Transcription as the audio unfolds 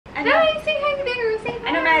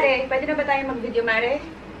Mare? Pwede na ba tayo mag-video, Mare?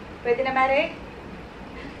 Pwede na, Mare?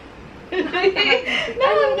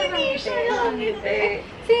 Nakangiti siya.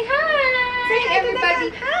 Say hi! Say hi, everybody.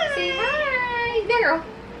 Hi! Say hi! There, oh.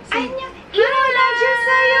 Annyeong! IRONA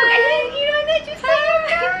JUSEYO! Ayan, IRONA JUSEYO,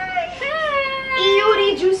 guys! IRONA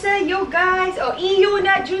JUSEYO, guys! Oh,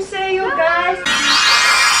 IRONA JUSEYO, guys!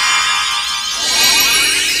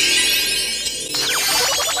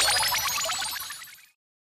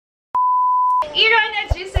 IRONA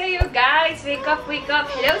JUSEYO, guys! Wake up, wake up!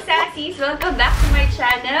 Hello, sassies! Welcome back to my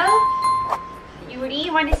channel! Yuri,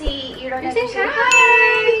 you wanna say IRONA JUSEYO?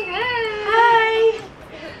 Hi! Hi!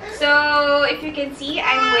 So, if you can see,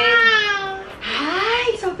 I'm with...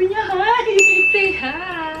 Hi! Sabi niya hi! Say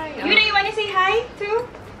hi! Yuri, you wanna say hi too?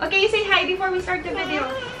 Okay, you say hi before we start the video.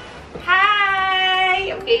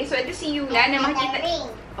 Hi! Okay, so ito si Yuna na makikita...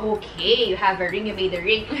 Okay, you have a ring, you made a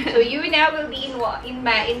ring. So Yuna will be in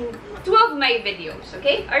 2 of my videos,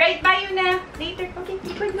 okay? Alright, bye Yuna! Later, okay?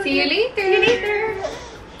 See you later! See you later!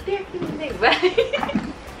 There, Yuna, bye!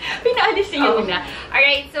 Pinaalis si Yuna.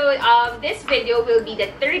 Alright, so this video will be the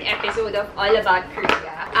 3rd episode of All About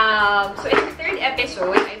Korea. So in the 3rd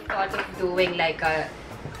episode, I thought of doing like a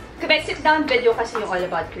sit-down video kasi yung All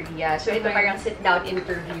About Korea. So ito parang sit-down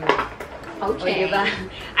interview. Okay. O, diba?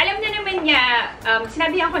 Alam na naman niya,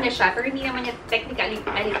 sinabihan ko na siya, pero hindi naman niya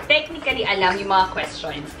technically alam yung mga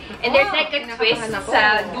questions. And there's like a twist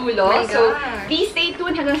sa dulo. So please stay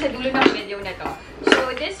tuned hanggang sa dulo ng video na to. So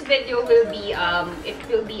this video will be, it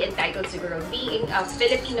will be entitled siguro, being a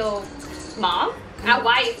Filipino mom, a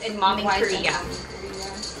wife and mom in Korea.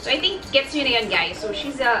 So I think gets nyo na yun, guys. So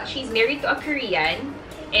she's married to a Korean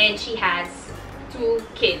and she has 2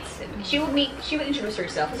 kids. She will introduce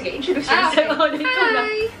herself. Sige, introduce herself. Okay.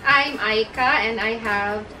 Hi, I'm Aika and I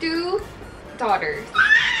have 2 daughters.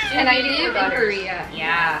 And I live in Korea.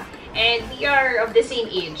 Yeah. And we are of the same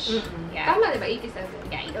age. Yeah. Tama, diba?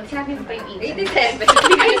 87. Yeah, sinabi mo pa yung age. 87.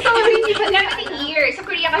 Ay, sorry, hindi pa namin year. Sa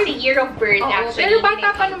Korea kasi year of birth, actually. Pero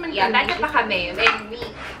bata pa naman kami. Yeah, bata pa kami. And we,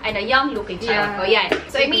 young looking child ko. Yan.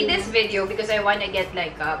 So I made this video because I wanna get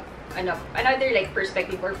like another like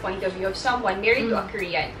perspective or point of view of someone married to a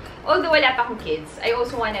Korean. Although wala pa akong kids, I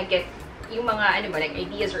also wanna get yung mga like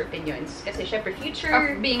ideas or opinions. Kasi syempre future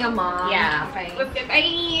of being a mom. Yeah. Okay. I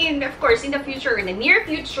mean, of course, in the future, in the near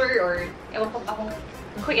future, or ewan ko pa kung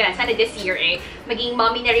yan, sana this year maging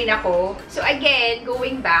mommy na rin ako. So again,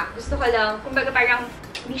 going back, gusto ko lang, kumbaga parang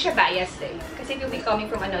hindi siya biased kasi it will be coming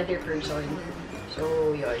from another person.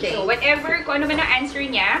 So yun. Okay. So whatever, kung ano man ang answer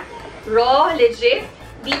niya, raw, legit,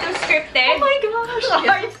 dito scripted. Oh my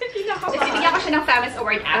gosh! Bibigyan ko siya ng Famous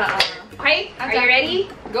Award after. Okay? Are you ready?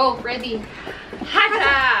 Go! Ready!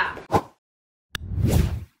 Haja!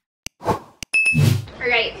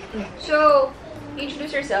 Alright. So,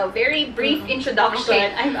 introduce yourself. Very brief introduction.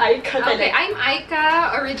 Okay. I'm Aika. Okay, I'm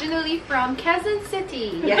Aika, originally from Quezon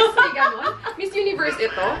City. Yes, Miss Universe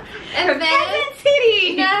ito. And then, Quezon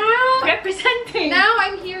City! Now, representing! Now,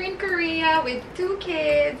 I'm here in Korea with 2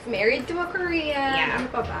 kids, married to a Korean. Yeah.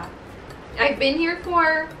 Ano pa ba? I've been here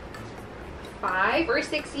for 5 or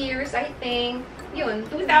 6 years, I think. Yun.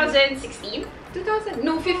 2016?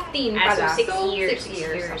 15 pala. So 6 years. 6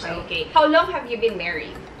 years. Okay. How long have you been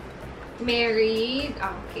married? Married,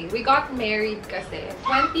 okay. We got married kasi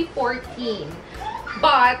 2014.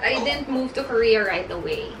 But I didn't move to Korea right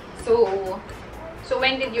away. So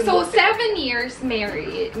when did you move? So 7 years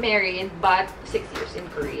married, but 6 years in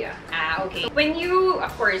Korea. Okay. When you,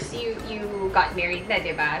 of course, you got married na,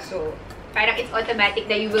 diba? So parang it's automatic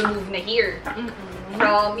that you will move na here.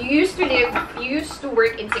 From, you used to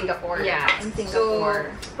work in Singapore. Yeah, in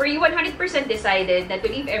Singapore. So, were you 100% decided na to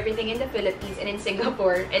leave everything in the Philippines and in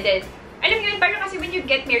Singapore? And then, alam nyo yun, parang kasi when you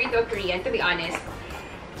get married to a Korean, to be honest,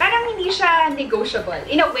 parang hindi siya negotiable.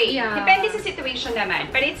 In a way. Yeah. Depende sa situation naman.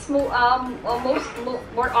 But it's more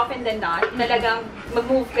often than not, talagang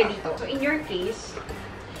mag-move ka dito. So, in your case,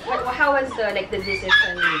 how was the decision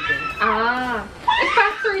making?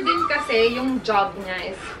 Factor din kasi yung job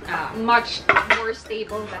niya is much more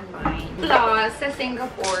stable than mine. Plus, sa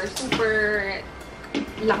Singapore, super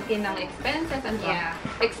laki ng expenses and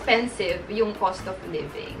expensive yung cost of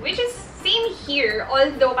living. Which is same here,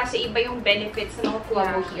 although kasi iba yung benefits na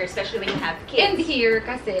makukuha mo here, especially when you have kids. And here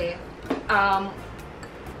kasi,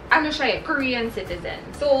 ano siya Korean citizen.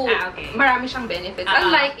 So, marami siyang benefits.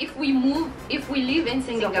 Unlike if we live in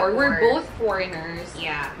Singapore, we're both foreigners.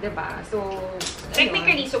 Yeah. Diba? So,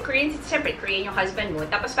 technically, so Korean, siyempre Korean yung husband mo,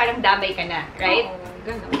 tapos parang damay ka na, right?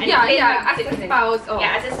 Ganun. Yeah, as a spouse.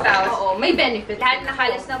 Yeah, as a spouse. May benefits. Lahat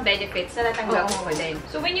nakalas ng benefits na natanggap mo din.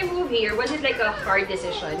 So when you move here, was it like a hard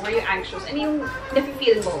decision? Were you anxious? Ano yung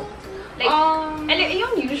nafe-feel mo? Like,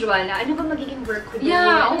 yung usual na, ano ba magiging work ko doon?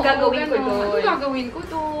 Yeah, ano gagawin ko doon? Ano gagawin ko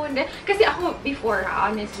doon? Kasi ako, before,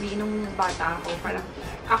 honestly, nung bata ako, parang,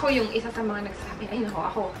 ako yung isa sa mga nagsasabi, ay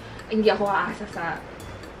nako, hindi ako aasa sa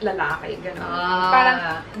lalaki, gano'n. Parang,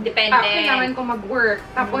 depende. Kailangan ko mag-work.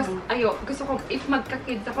 Tapos, gusto ko, if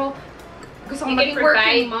magka-kids ako, gusto ko maging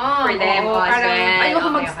working mom. For them, parang, ayoko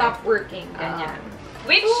mag-stop working, ganyan.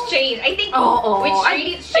 Which changed, I think, which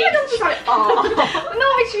really changed. No,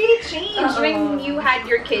 which really changed when you had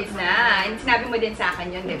your kids na. And sinabi mo din sa akin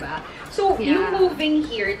yun, di ba? So, yung moving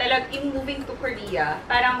here, yung moving to Korea,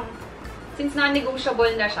 parang, since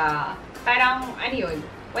non-negotiable na siya, parang, ano yun,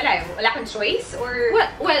 wala kang choice? Or...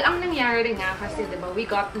 Well, ang nangyari nga kasi, di ba, we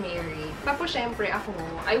got married. Tapos, syempre, ako,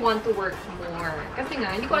 I want to work more. Kasi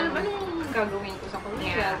nga, hindi ko alam anong gagawin ko sa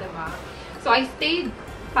Korea, di ba? So, I stayed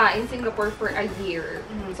in Singapore for a year.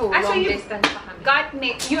 So, long distance pa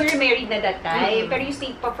kami. You were married na that time, pero you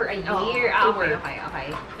stayed pa for a year. Okay.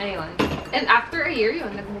 Ayun. And after a year,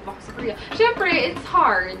 yun, nag-move ako sa Korea. Siyempre, it's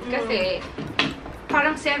hard kasi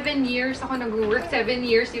parang 7 years ako nag-work. 7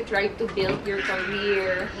 years you try to build your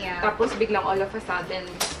career. Yeah. Tapos biglang all of a sudden,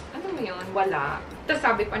 ano mo yun, wala. Tapos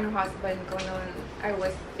sabi pa ng husband ko noon, I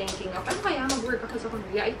was thinking of, ano kaya mag-work ako sa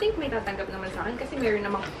Korea? I think may tatanggap naman sa akin kasi meron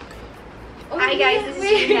namang hi guys, this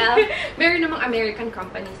is Gina. Meron namang American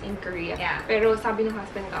companies in Korea. Yeah. Pero sabi ng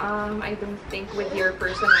husband ko, I don't think with your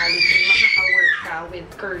personality, makaka-work ka with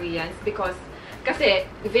Koreans because kasi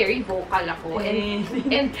very vocal ako and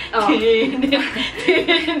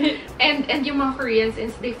yung mga Koreans,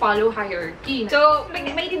 since they follow hierarchy. So,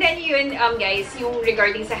 maintindihan niyo yun, guys, yung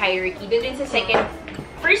regarding sa hierarchy. Doon din sa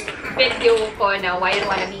first video ko na why I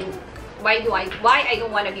don't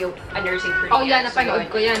want to be a nursing career. Oh, yeah, napanood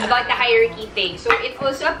ko yan. About the hierarchy thing. So, it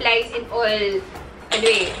also applies in all,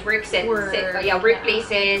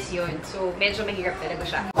 workplaces, yun. So, medyo mahirap talaga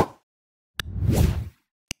siya.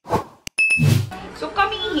 So,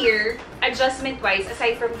 coming here, adjustment-wise,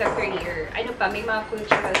 aside from the career, ano pa, may mga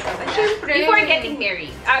cultural pa ba? Siyempre. Before getting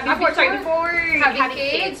married. Before having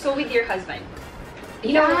kids. So, with your husband.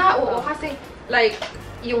 Yeah, oo, kasi, like,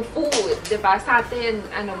 yung food, diba? Sa atin,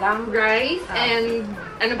 ano lang, rice and,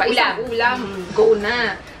 isang ulam, go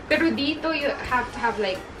na. Pero dito, you have to have,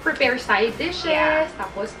 like, prepare side dishes,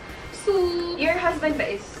 tapos soup. Your husband ba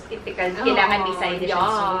is typical? Kailangan may side dish and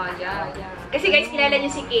soup? Yeah. Kasi guys, kilala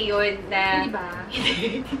niyo si Keyon na... Hindi ba?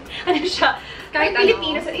 ano siya? Kahit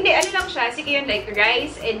Filipino. Hindi, ano lang siya. Si Keyon like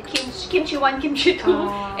rice and kimchi 1, kimchi 2.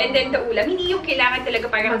 And then the ulam. Hindi yung kailangan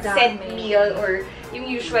talaga parang set meal or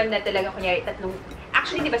yung usual na talaga kunyari tatlong.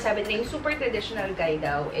 Actually, di ba sabi nila, yung super traditional guy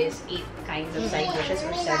daw is 8 kinds of side dishes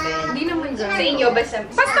or 7. Hindi naman gano'n. Sa inyo, basta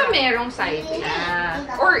merong side dish.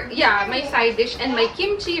 Or, yeah, may side dish and may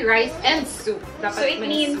kimchi, rice, and soup. Dapat so, it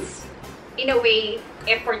means, in a way,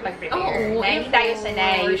 effort mag-prepare. Na hindi tayo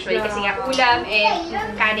sanay usually kasi nga ulam and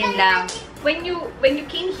kanin lang. When you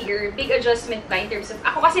came here, big adjustment ba in terms of,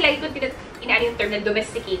 ako kasi lagi ko inaano yung term na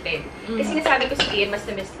domesticated. Kasi nasabi ko si Ian, mas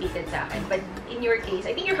domesticated sa akin. But in your case,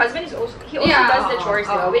 I think your husband is also, he also does the chores,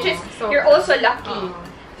 which is, you're also lucky.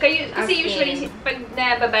 Kasi usually, pag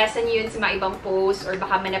nababasa niyo yun sa mga ibang posts or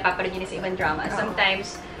baka man napaparoon niyo na sa ibang drama,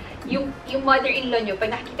 sometimes, yung mother-in-law nyo,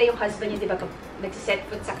 pag nakikita yung husband nyo, di ba, pag nagsiset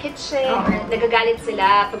food sa kitchen, or nagagalit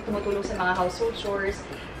sila pag tumutulong sa mga household chores,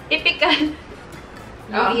 typical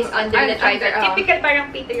movies under the title. Typical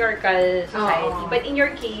parang patriarchal society. But in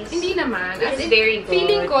your case, hindi naman. It's very good.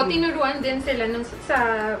 Feeling ko, tinuruan din sila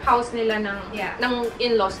sa house nila ng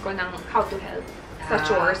in-laws ko ng how to help sa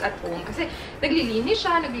chores at home. Kasi naglilinis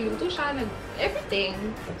siya, nagluluto siya, everything.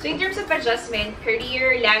 So in terms of adjustment,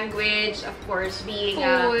 career, language, of course, being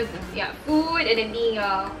food, food, and then being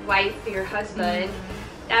a wife to your husband.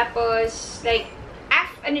 Tapos, like,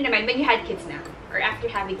 ano naman, when you had kids na, or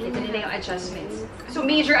after having kids, ano na yung adjustments? So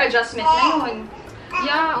major adjustment na yun.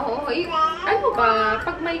 Yeah, oo. Ano ba?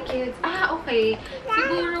 Pag may kids, okay.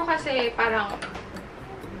 Siguro kasi parang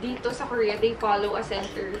dito sa Korea, they follow a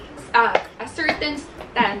certain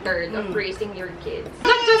standard of raising your kids.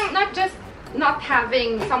 Not just not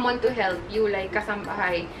having someone to help you, like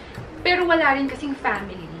kasambahay, pero wala rin kasing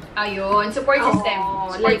family. Ayun, support system.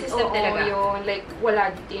 Support system talaga. Yun, like,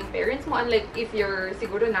 wala dito yung parents mo. Unlike if you're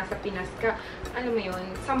siguro nasa Pinas ka, alam mo yun,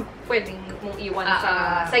 pwedeng mong iwan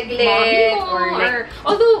sa saglit mo, or like,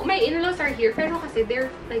 although my in-laws are here, pero kasi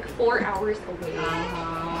they're like 4 hours away.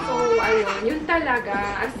 So, ayun, yun talaga.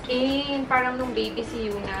 As in, parang nung baby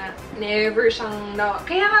si Yuna, never siyang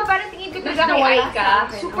Kaya nga, parang tingin ko talaga kay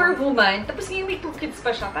Aika, superwoman. Tapos ngayon may 2 kids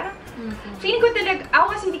pa siya. Parang, Feeling ko talaga, ako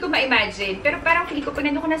kasi hindi ko ma-imagine, pero parang feeling ko pag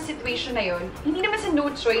nandun ko na situation na yun, hindi naman sa no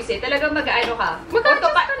choice eh, talagang mag-ano ka,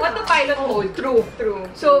 autopilot mode. True.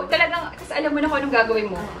 So, talagang, kasi alam mo na kung anong gagawin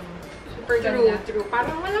mo. Super ganda. True.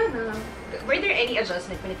 Parang wala na. Were there any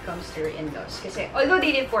adjustment when it comes to your in-laws? Kasi, although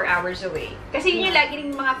they live 4 hours away, kasi yun yung lagi rin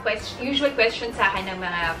mga usual questions sa akin ng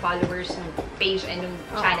mga followers ng page and ng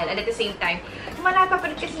channel. And at the same time,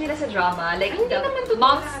 malapapanood kasi nila sa drama, like the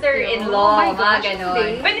monster-in-law, mga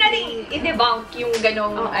ganon. Pwede natin i-debunk yung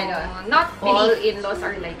ganong, not all in-laws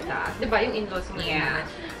are like that. Diba yung in-laws mo? Yeah.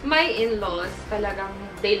 My in-laws, talagang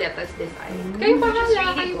they let us decide. Kayo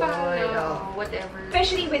bahala, whatever.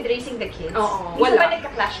 Especially with raising the kids. Wala. Ba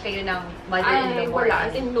nagka-clash kayo ng mother-in-law? Wala.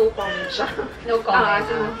 As in, no comment siya. No comment.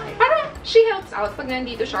 Parang, she helps out pag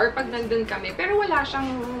nandito siya or pag nandun kami. Pero wala siyang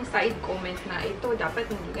side comment na ito dapat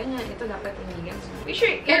hindi ganyan, ito dapat hindi ganyan.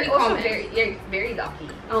 You're also very lucky.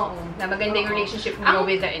 Na maganda yung relationship mo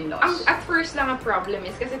with the in-laws. At first lang ang problem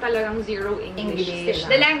is kasi talagang zero English.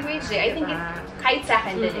 The language, I think kahit sa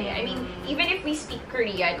akin din I mean, even if we speak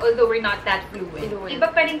Korean, although we're not that fluent, iba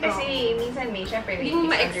pa rin kasi minsan may syempre yung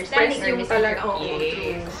ma-express yung talaga.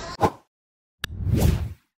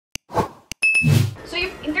 So,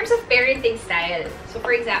 in terms of parenting style, so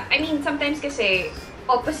for example, I mean, sometimes kasi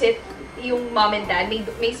opposite yung mom and dad,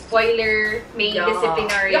 may spoiler, may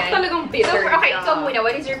disciplinarian. Yung talagang bitter. So, okay, ikaw muna,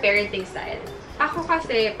 what is your parenting style? Ako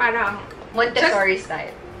kasi, parang Montessori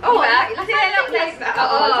style. Diba? Kasi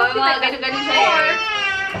mga ganun-ganun siya.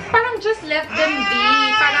 Parang just let them be.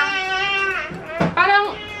 Parang,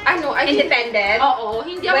 independent.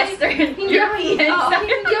 Hindi ako Western European.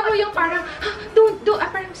 Hindi ako yung parang,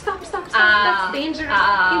 parang stop, that's dangerous.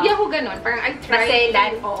 Hindi ako ganun. Parang I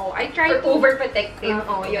try to overprotective.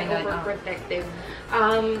 Yun, overprotective.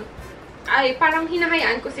 Parang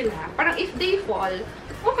hinahayaan ko sila. Parang if they fall,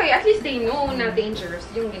 okay, at least they know na dangerous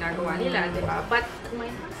yung ginagawa nila, diba? But my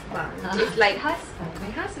husband is like,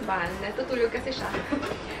 my husband, natutulog kasi siya,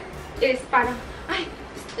 is parang,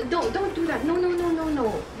 don't do that. No.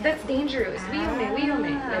 That's dangerous. Wiyome.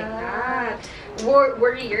 Like that.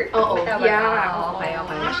 Worrier? Okay.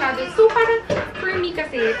 Masyado. So, parang, for me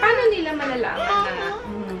kasi, paano nila malalaman na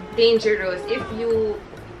dangerous if you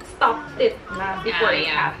stopped it na before it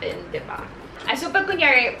happened, diba? So, pag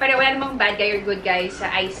kunyari, para wala namang bad guy or good guy sa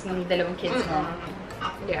eyes ng dalawang kids mo.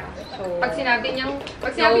 Yeah. So, pag sinabi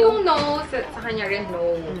kong no, sa kanya rin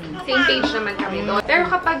no. Same page naman kami doon. Pero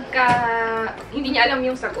kapag hindi niya alam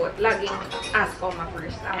yung sagot, laging ask Oma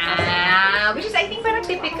first. Which is, I think, parang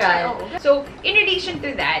typical. So, in relation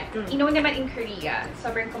to that, you know naman in Korea,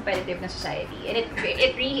 sobrang competitive na society. And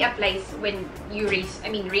it really applies when you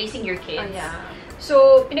raising your kids.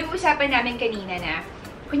 So, pinag-uusapan namin kanina na,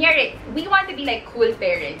 kunyari, we want to be like cool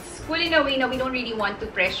parents. Cool in a way na we don't really want to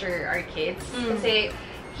pressure our kids. Kasi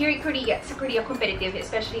here in Korea, competitive,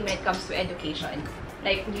 especially when it comes to education.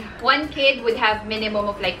 Like, one kid would have minimum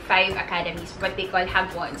of like 5 academies, what they call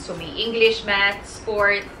hagwon. So, may English, math,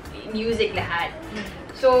 sport, music, lahat.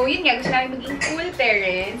 So, yun nga, gusto namin maging cool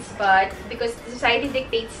parents, but because society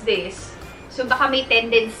dictates this, so baka may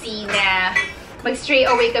tendency na mag-stray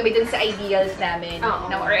away kami dun sa ideals namin,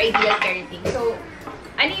 or ideal parenting. So,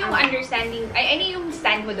 ano yung understanding, ano yung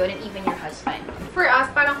stand mo doon and even your husband? For us,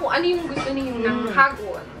 parang kung ano yung gusto niyo ng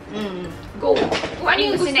hagwon, go. Kung ano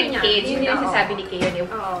yung gusto ng kids, yun yung nasasabi ni Kayo.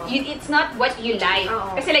 It's not what you like.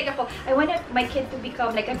 Kasi like ako, I want my kid to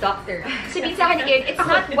become like a doctor. Sabihin sa akin ni Kayo, it's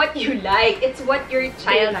not what you like, it's what your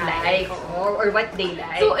child likes or what they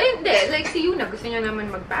like. So, hindi. Like si Yuna, gusto niya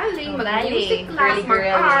naman mag-ballet, mag-music class,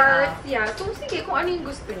 mag-arts. So, sige, kung ano yung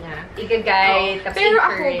gusto niya. Igagay, tapos pero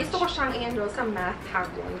ako, gusto ko siyang i-enroll sa math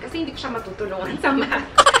hagwon kasi hindi ko siya matutulungan sa math.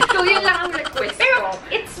 So, yun lang ang request ko. Pero,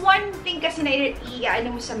 it's one thing kasi na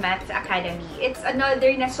i-ano mo sa math academy. It's another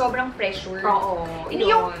na sobrang pressure. Hindi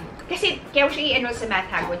yung, kasi kaya mo siya i-enroll sa math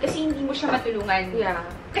hagwon kasi hindi mo siya matulungan.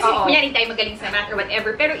 Kasi kunyari tayo magaling sa math or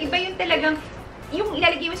whatever. Pero iba yung talagang, yung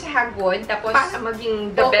ilalagay mo sa hagwon, tapos para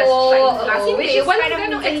maging the best child class. Hindi, walang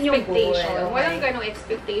ganong expectation. Walang ganong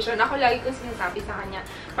expectation. Ako lagi kong sinasabi sa kanya,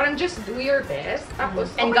 parang just do your best,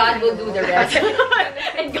 tapos and God will do the rest.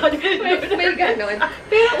 And God will do the rest. May ganon.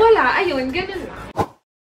 Pero wala, ayun, ganon lang.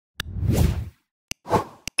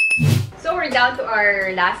 So, we're down to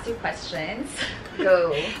our last 2 questions.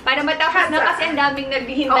 Go. Para matapos na kasi ang daming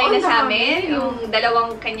naghihintay na sa amin, yung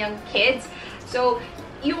dalawang kanyang kids. So,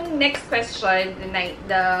 yung next question,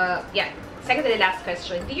 second to the last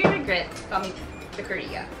question, do you regret coming to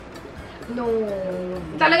Korea? No.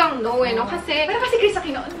 Talagang no no? Kasi, pero kasi Chris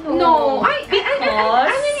Aquino, no.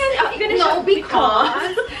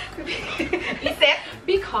 Because?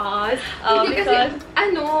 Because? Hindi kasi,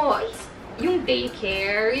 yung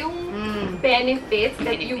daycare, yung benefits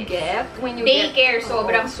that you get when you daycare, get...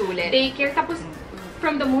 sobrang sulit. Daycare, tapos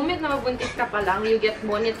from the moment na mabuntis ka pa lang, you get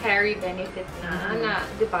monetary benefit na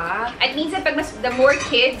di ba? At minsan, pag the more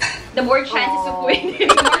kids, the more chances of winning.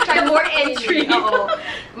 The more entry.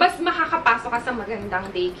 Mas makakapasok ka sa magandang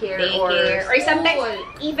daycare or sometimes,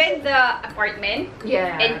 even the apartment.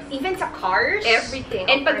 Yeah. And even sa cars. Everything.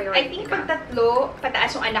 And I think pag tatlo,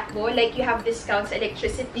 pataas yung anak mo, like you have discounts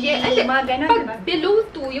electricity. Yeah. Mga ganun, pag diba? below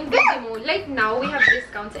 2 yung baby mo, like now, we have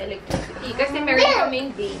discounts electricity. Kasi meron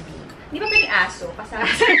kaming baby. Di ba pwedeng aso? Kasama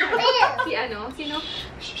si ano? Sino?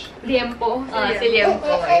 Liempo. Si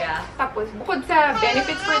Liempo, yeah. Tapos, bukod sa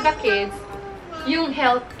benefits for the kids, yung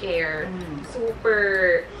healthcare,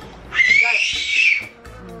 super...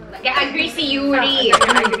 Nag-agree si Yuri.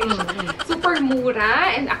 Super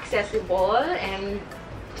mura and accessible and...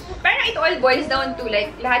 Parang it all boils down to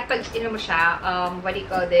like, lahat pag mo siya, what do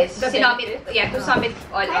you call this? To sum it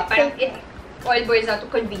all up. Parang it all boils down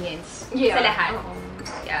to convenience sa lahat.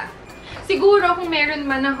 Yeah. Siguro kung meron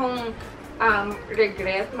man akong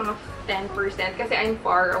regret, mga 10% kasi I'm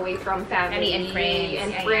far away from family and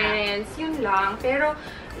friends. Yun lang. Pero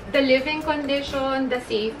the living condition, the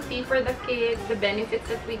safety for the kids, the benefits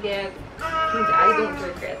that we get, I don't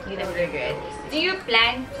regret. You don't regret. Do you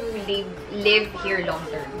plan to live here long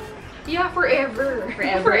term? Yeah, forever.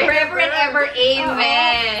 Forever and ever.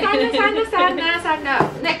 Amen. Sana.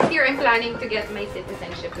 Next year, I'm planning to get my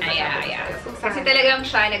citizenship. So, kasi talagang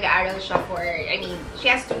siya, nag-aaral siya for, I mean, she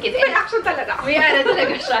has 2 kids. May action talaga. May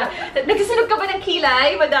talaga siya. Nagsusunog ka ba ng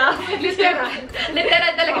kilay, madam? Literal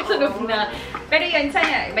talaga sunog na. Pero yun,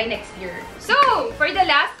 sana, by next year. So, for the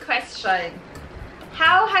last question,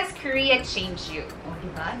 how has Korea changed you?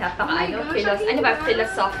 Diba?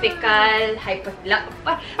 Philosophical, hypothetical,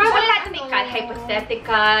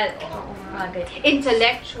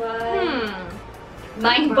 intellectual,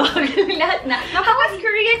 mind-boggling, lahat na. How has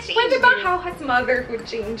Korea changed you? Pwede bang how has motherhood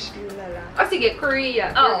changed you na lang? Sige, Korea.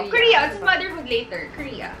 Korea. It's motherhood later.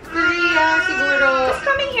 Korea, siguro. Because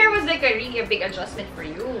coming here was like a really big adjustment for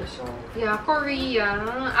you. So, yeah, Korea.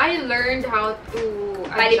 I learned how to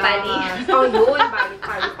Pali-pali. Yun.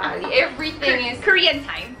 Pali-pali. Everything is... Korean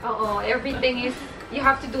time. Everything is... You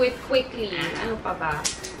have to do it quickly. Ano pa ba?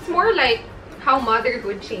 It's more like how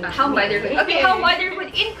motherhood changed me. Okay, how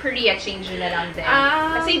motherhood in Korea changed you na lang din.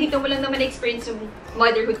 Kasi dito mo lang naman na-experience yung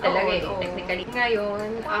motherhood talaga technically.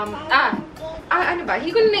 Ngayon, ano ba?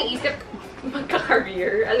 Hindi ko na naisip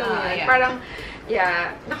magka-career. Alam mo yan. Parang,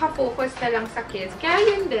 nakafocus na lang sa kids. Kaya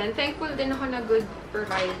yun din, thankful din ako na good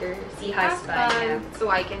provider. Si husband.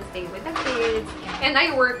 So I can stay with the kids. And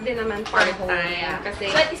I work din naman part-time.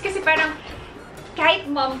 So at least kasi parang, kahit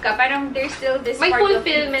mom ka, parang there's still this may part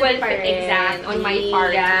fulfillment of pa rin on my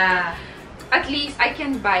part. At least I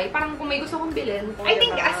can buy. Parang kung may gusto kong bilhin. I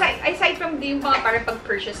think aside from yung mga parang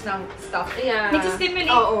pag-purchase ng stuff,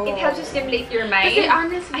 nagsistimulate, it helps you stimulate your mind. Kasi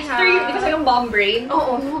honestly di ba sa yung mom brain?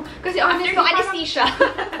 Kasi honestly, after anesthesia.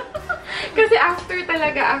 Kasi after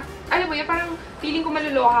talaga, alam mo yun, parang feeling ko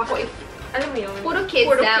maluloka ako if alam mo yun? Puro kids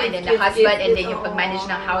lang, and then the husband, and then yung pag-manage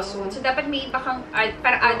ng household. So, dapat may iba kang,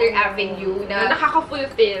 parang other avenue na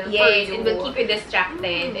nakaka-fulfill for you. And will keep you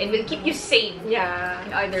distracted, and will keep you sane. Yeah.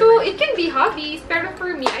 So, it can be hobbies, pero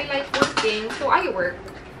for me, I like working, so I work.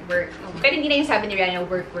 Pero hindi na yung sabi ni Rihanna,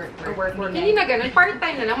 work. Hindi na ganun.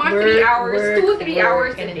 Part-time na lang. Mga 3 hours, 2-3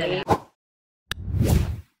 hours a day.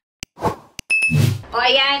 O,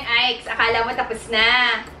 ayan, Ike. Akala mo tapos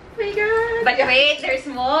na. Oh my God! But wait, there's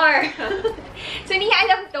more! So, hindi niya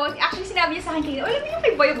alam to. Actually, sinabi niya sa akin kanina, alam mo yung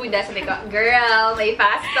kay Boy Buddha? Sabi ko, girl, may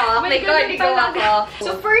fast talk. May go ako.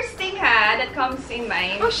 So, first thing that comes in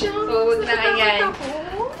mind. Siya. So, na ganyan.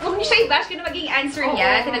 Huwag niyo siya i-bash kung maging answer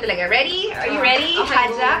niya. Ito na talaga. Ready? Are you ready?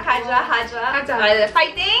 Haja.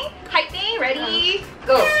 Fighting? Ready?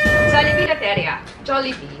 Go! Jollibee Loteria.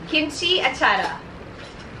 Jollibee. Kimchi Achara.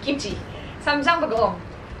 Kimchi. Samjang Bagoong.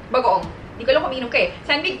 Hindi ko lang kuminom ka eh.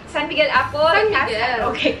 San Miguel Apple. San Miguel.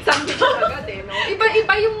 Okay. San Miguel agad eh, no?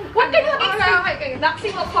 Iba yung... Huwag ka naman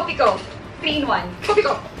Maximo Kopiko. 3-in-1.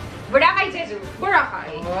 Kopiko. Boracay Jeju.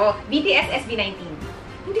 Boracay. BTS SB19.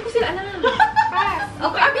 Hindi ko sila alam. Pass.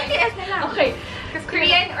 Okay. BTS na lang. Okay.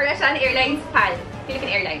 Korean or Asian Airlines, PAL.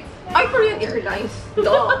 Philippine Airlines. Korean Airlines.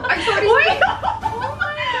 I'm sorry. Oh my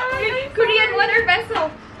God. Korean 1 or peso?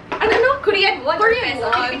 Ano? Korean 1 or peso?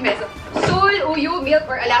 Philippine peso. Seoul, Uyu, Milk,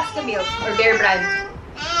 or Alaska Milk? Or Bear Brand?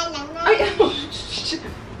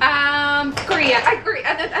 Korea.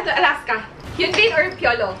 Alaska. Hyunbin or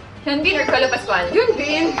Piolo? Hyunbin or Piolo Pascual?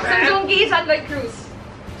 Hyunbin. Song Joong-gi, John Lloyd Cruz?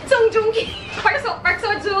 Song Joong-gi. Park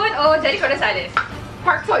Seo-joon o Jericho Rosales?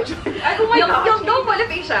 Park Seo-joon. Oh my God. Yung Dong Mall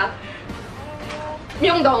of Asia?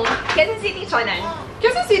 Myeongdong. Quezon City, Chonan.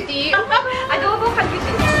 Quezon City. Adobo, Calgary.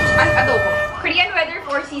 Adobo. Korean weather,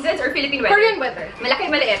 4 seasons, or Philippine weather? Korean weather. Malaki,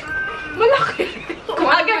 maliit. Malaki.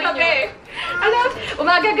 Umaga, gabi. Ano?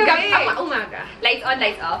 Umaga, gabi. Umaga. Lights on,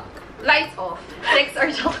 lights off. Lights off. Sex or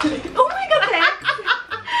chocolate? Oh my God, sex.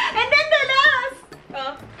 And then the last!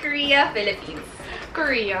 Korea, Philippines.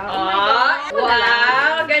 Korea.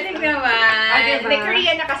 Wow! Galing naman. Diba? May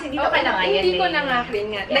Korea na kasi dito ka na ngayon. Hindi ko na nga rin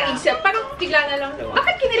nga. Naisip. Parang bigla na lang.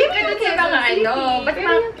 Bakit kinilig ka dun sa mga ano? Ba't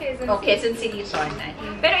Pero yung Quezon City. Quezon City, Chonan.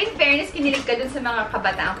 Pero in fairness, kinilig ka dun sa mga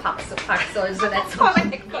kabataang kakso. So that's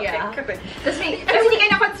correct. Yeah. Tapos hindi ka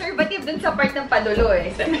na conservative dun sa part ng padulo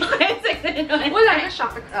eh. Wala na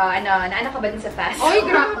shock. Naano ka ba dun sa fast? Oy,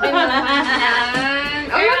 grabe naman.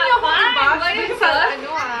 Ayun niyo ako ibas sa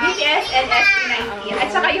BTS and SP19. At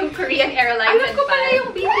saka yung Korean Airlines. Alam ko pala yung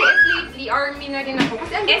BTS lately. ARMY na rin ako.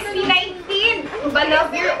 Kasi SP19! Ba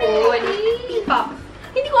love your own? P-pop.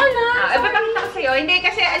 Hindi ko alam. Ipapakita ko sa'yo. Hindi,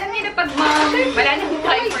 kasi alam niyo na pag wala na yung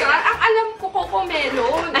time for that. Ang alam ko,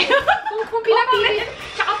 Cocomelon. Kung pinapili.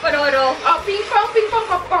 Tsaka Pororo. Ping-pong,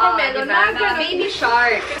 Cocomelon. Diba? Baby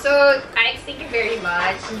Shark. So, Alex, thank you very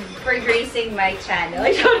much for gracing my channel.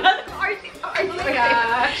 Oh my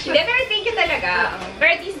gosh. Hindi, pero thank you talaga. Pero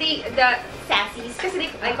at least the sassies,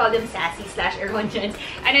 kasi I call them sassies/Ironians,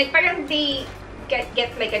 and parang they get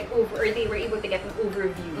like an they were able to get an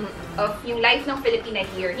overview of yung life ng Filipina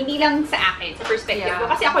here. Hindi lang sa akin, sa perspective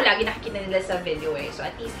ko. Kasi ako lagi nakikita nila sa video eh. So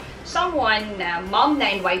at least someone na mom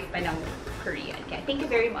na and wife pa ng Korean. Kaya thank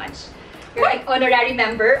you very much. You're an honorary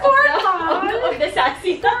member of the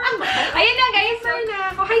Sassy. Ayun na guys. So,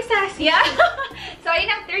 Hi, Sassy. Yeah. So, ayun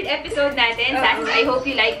ang 3rd episode natin. Sassy, I hope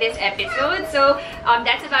you like this episode. So,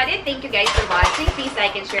 that's about it. Thank you guys for watching. Please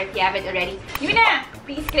like and share if you haven't already. Yun na!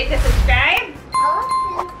 Please click the subscribe.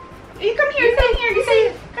 You come here.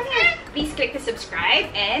 Come here. Please click the subscribe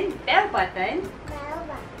and bell button.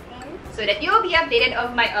 So that you'll be updated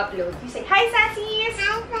of my upload. You say, hi, Sassies!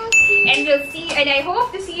 Hi, Sassies! And we'll see, and I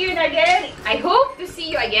hope to see you again. I hope to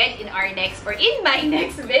see you again in our next, or in my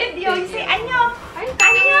next video. You say, Annyeong!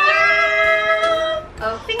 Annyeong!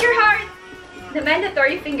 Oh, finger heart! The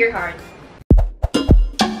mandatory finger heart.